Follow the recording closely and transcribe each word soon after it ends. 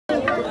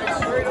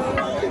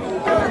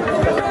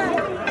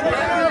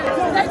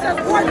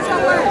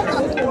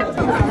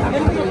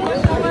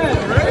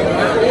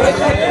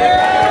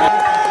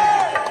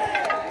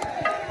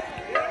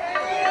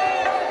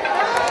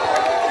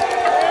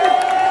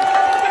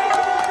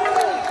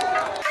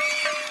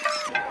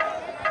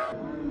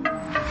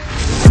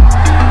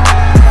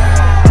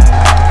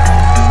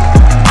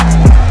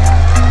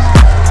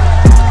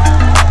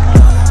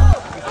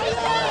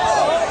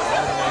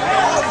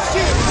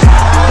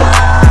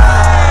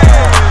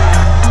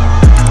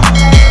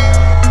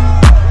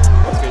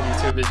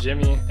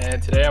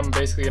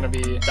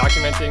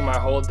documenting my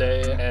whole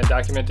day and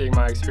documenting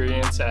my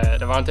experience at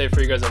D'Vontay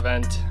Friga's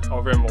event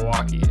over in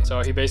Milwaukee.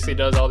 So he basically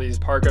does all these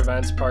park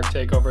events, park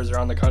takeovers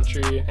around the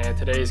country, and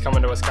today he's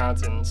coming to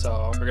Wisconsin.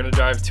 So we're gonna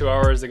drive 2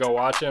 hours to go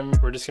watch him.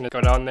 We're just gonna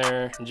go down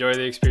there, enjoy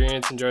the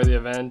experience, enjoy the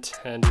event,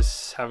 and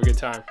just have a good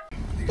time.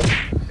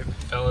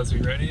 Fellas,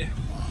 we ready?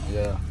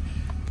 Yeah.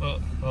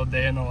 Little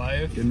day in the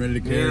life. Getting ready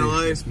to carry. Day in the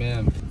life,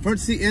 man. Front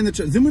seat and the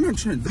charger. Zoom in on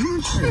trend. Zoom in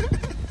on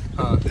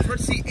trend.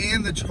 Front seat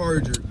and the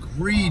charger.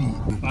 Greedy.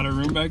 A lot of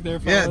room back there,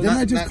 fellas. Yeah, didn't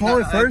I just call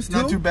it first?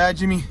 Not too bad,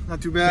 Jimmy. Not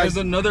too bad. There's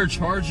another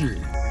charger.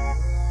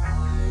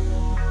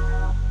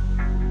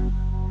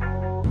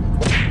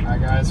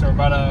 Alright guys, so we're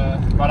about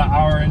an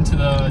hour into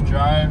the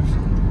drive.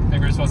 I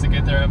think we're supposed to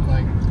get there at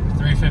like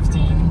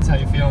 3:15. That's how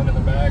you feeling in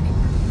the back?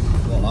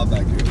 Well, I'm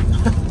back here.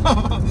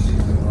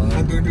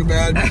 Not doing too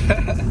bad.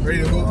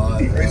 Ready to go.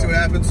 Ready to see what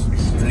happens.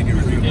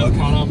 Getting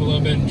caught up a little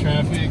bit in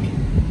traffic.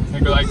 I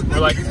think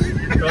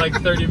we're like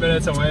 30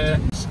 minutes away.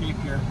 Steep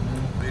here.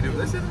 What do you do?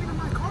 That's everything in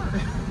my car.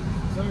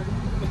 Sorry.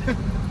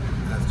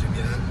 That's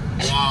Jimmy.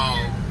 Wow.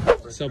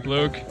 What's up,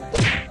 Luke?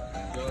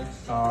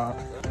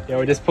 Yeah,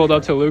 we just pulled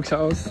up to Luke's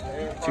house.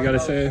 What you gotta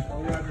say?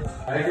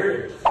 I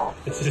agree.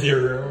 This is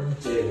your room.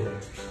 Yeah.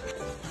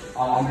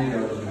 I'll be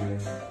there with me.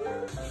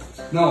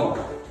 No,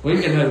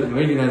 Lincoln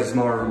has a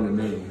smaller room than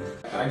me.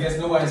 I guess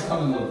nobody's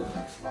coming, Luke.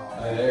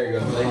 There you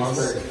go.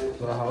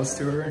 Little house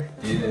tour.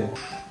 Yeah.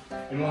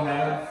 We'll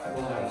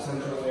have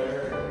central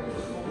air.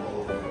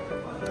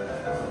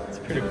 It's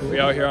pretty cool. We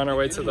out here on our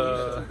way to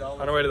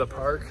the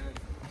park.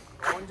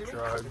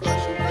 Drugs.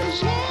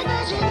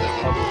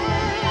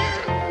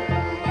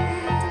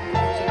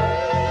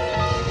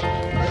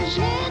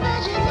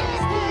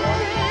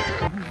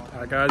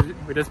 Alright guys,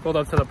 we just pulled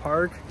up to the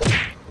park.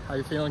 How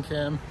you feeling,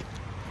 Cam?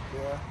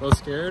 Yeah. A little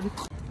scared?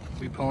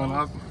 We pulling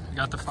up. We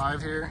got the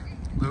 5 here.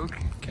 Luke,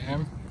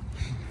 Cam,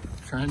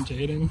 Trent,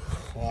 Jaden.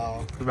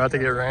 Wow. We're about to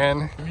get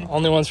ran.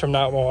 Only ones from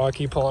not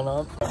Milwaukee pulling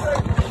up.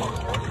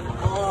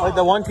 Like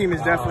the one team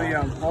is definitely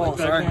oh,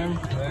 sorry.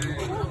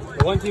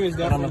 The one team is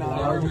definitely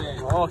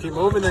oh, keep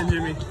moving then,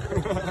 Jimmy.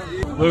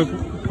 Luke,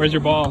 where's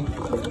your ball?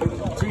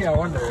 Gee, I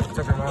wonder.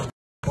 Took him out.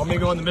 Want me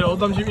to go in the middle of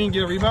them, Jimmy, and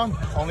get a rebound?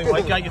 Only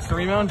white guy gets the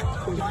rebound.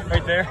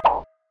 Right there.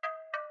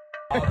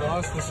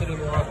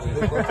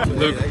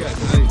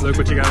 Luke,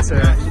 what you gotta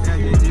say?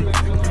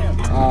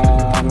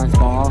 Nice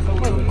ball.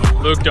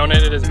 Luke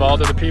donated his ball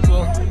to the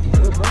people.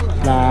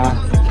 Nah.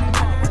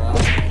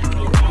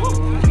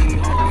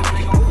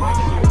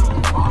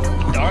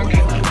 Dunk.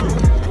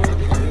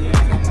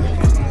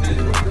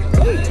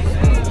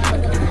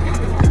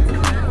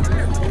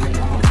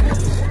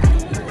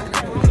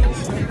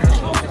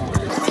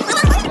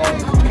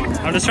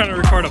 I'm just trying to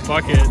record a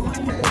bucket.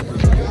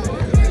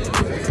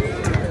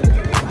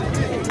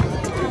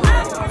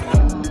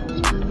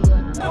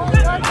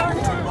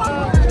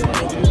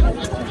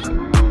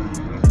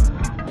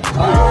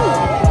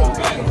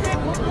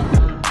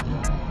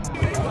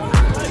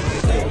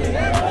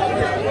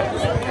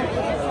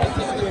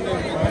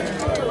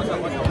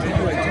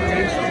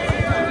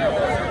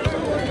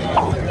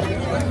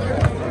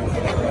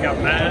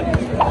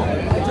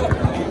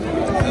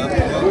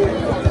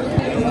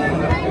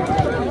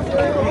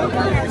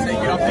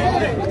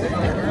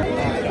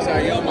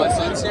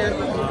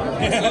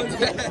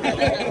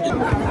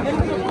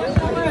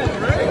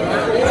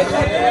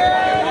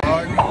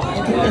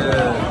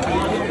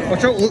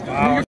 Watch out, look.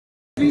 Wow.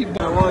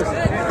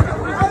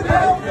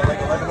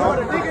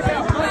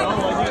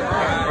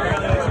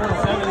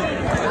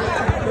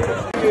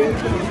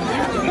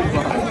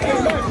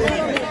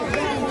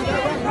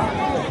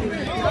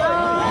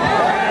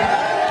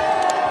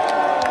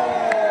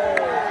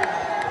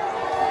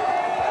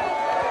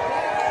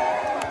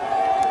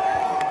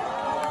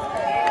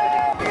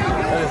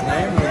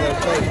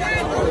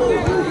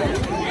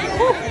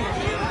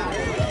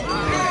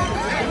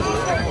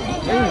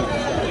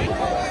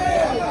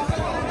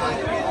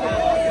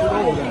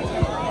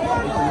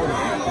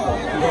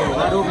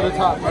 Right over the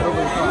top, right over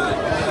the top.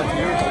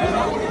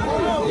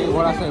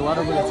 What I say, right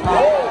over the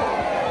top.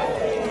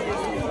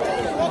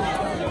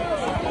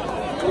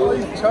 Oh,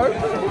 you choked?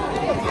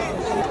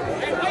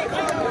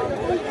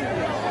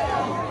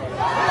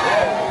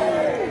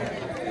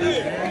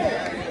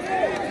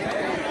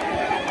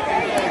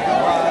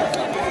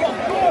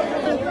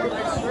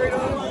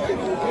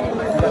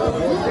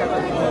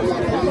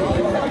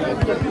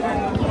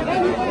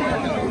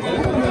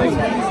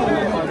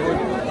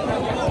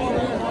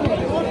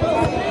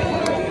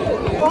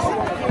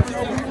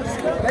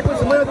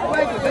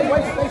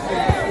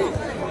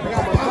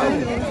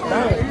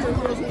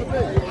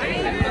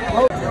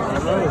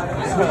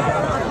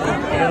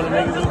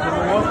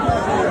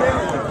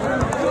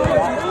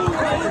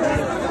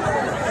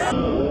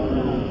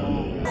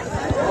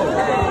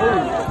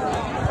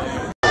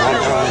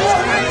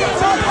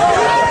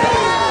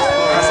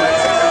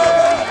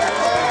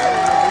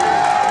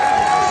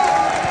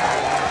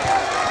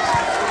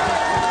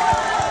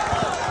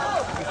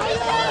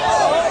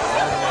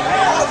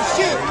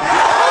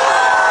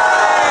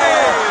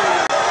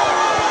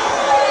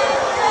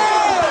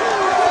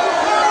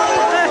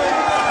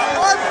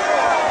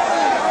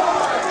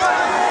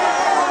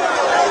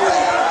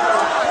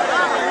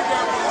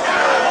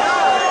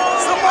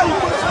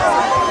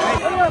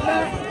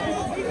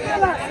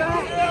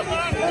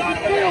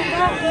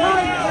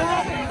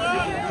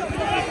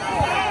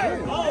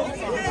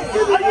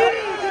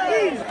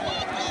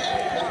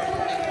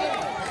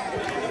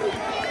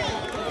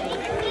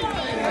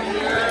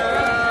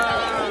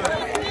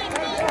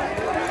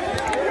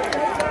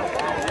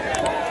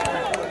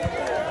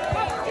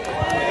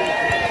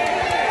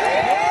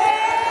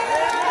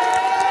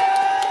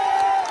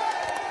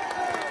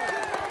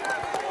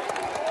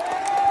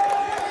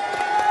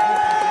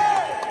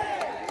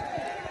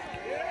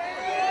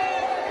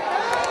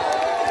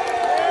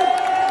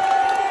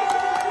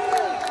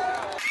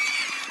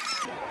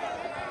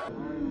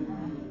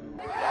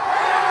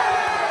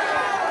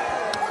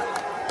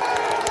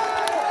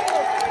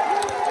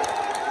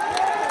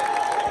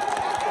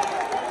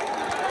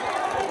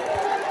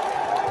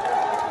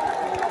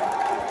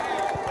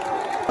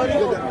 They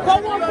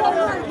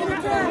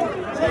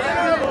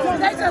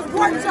just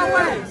worked your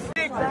ass.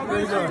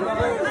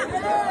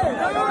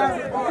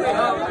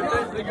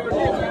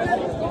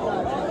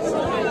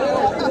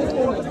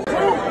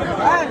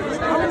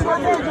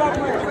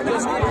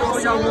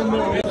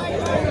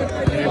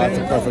 That's a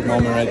perfect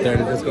moment right there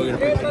to just go get a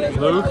picture.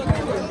 Luke?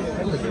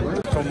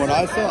 From what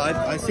I saw,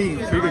 I see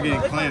Friga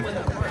getting clamped.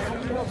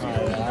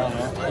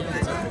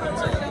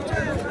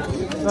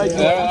 I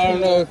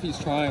don't know if he's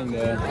trying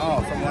though.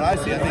 Oh, from what I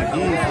see, I think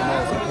he's the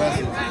most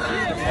impressive.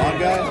 One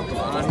guy?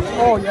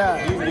 Oh, yeah.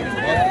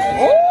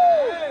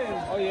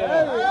 Oh yeah.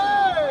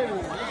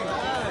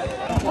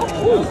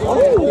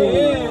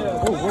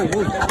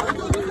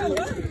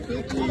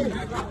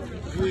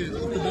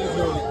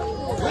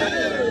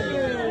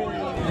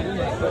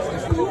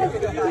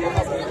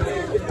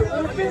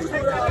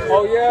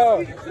 Oh, yeah.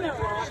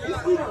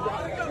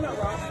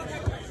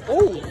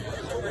 Oh.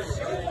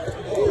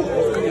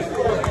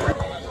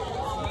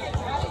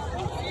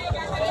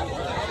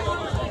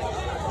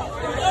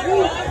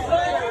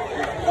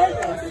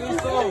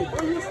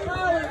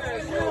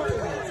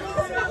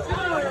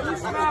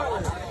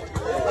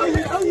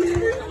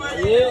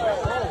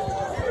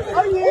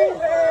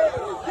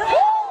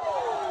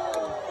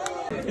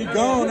 He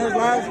gone, that's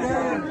last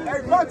game.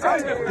 Hey, my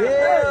time.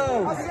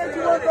 Yeah. I said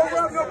you weren't gonna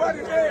rub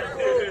nobody there.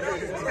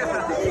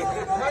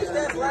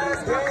 That's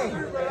last game.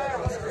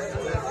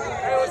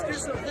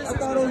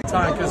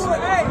 Time, because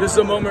this is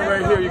a moment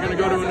right here. You're gonna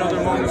go to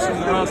another moment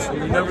somewhere else.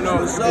 You never know.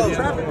 This is the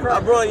end. I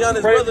brought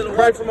Giannis brother to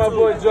Pray for my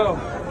boy Joe.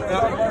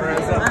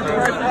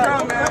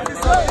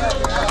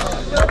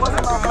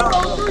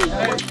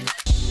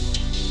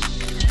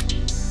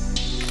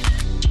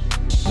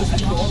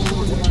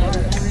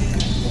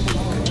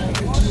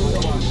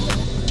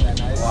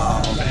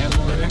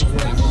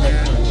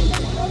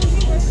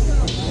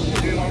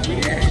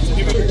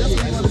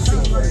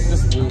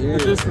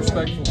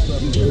 Disrespectful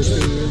stuff.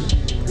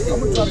 I'm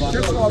gonna try to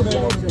kill our man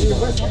over here.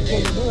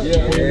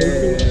 Yeah.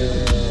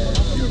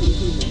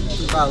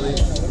 Probably.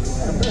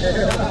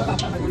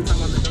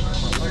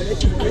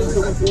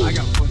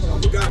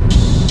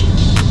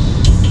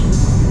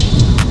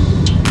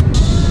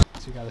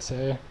 What you gotta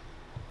say?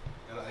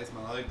 Gotta ice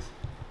my legs.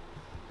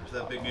 Is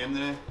that big game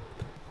today?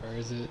 Where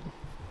is it?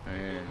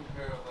 Man.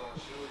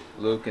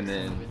 Luke, and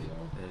then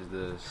there's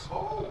this.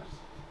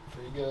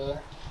 Friga.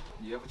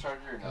 You have a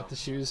charger or no? Got the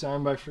shoes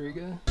signed by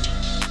Friga.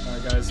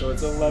 Alright guys, so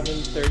it's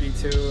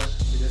 11:32.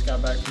 We just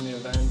got back from the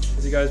event.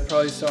 As you guys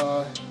probably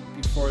saw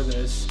before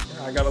this,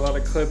 I got a lot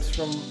of clips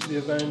from the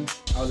event.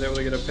 I was able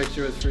to get a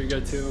picture with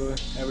Friga too,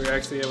 and we were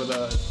actually able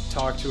to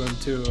talk to him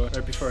too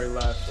right before he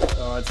left.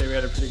 So I'd say we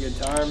had a pretty good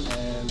time,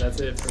 and that's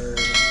it for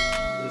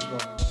this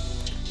vlog.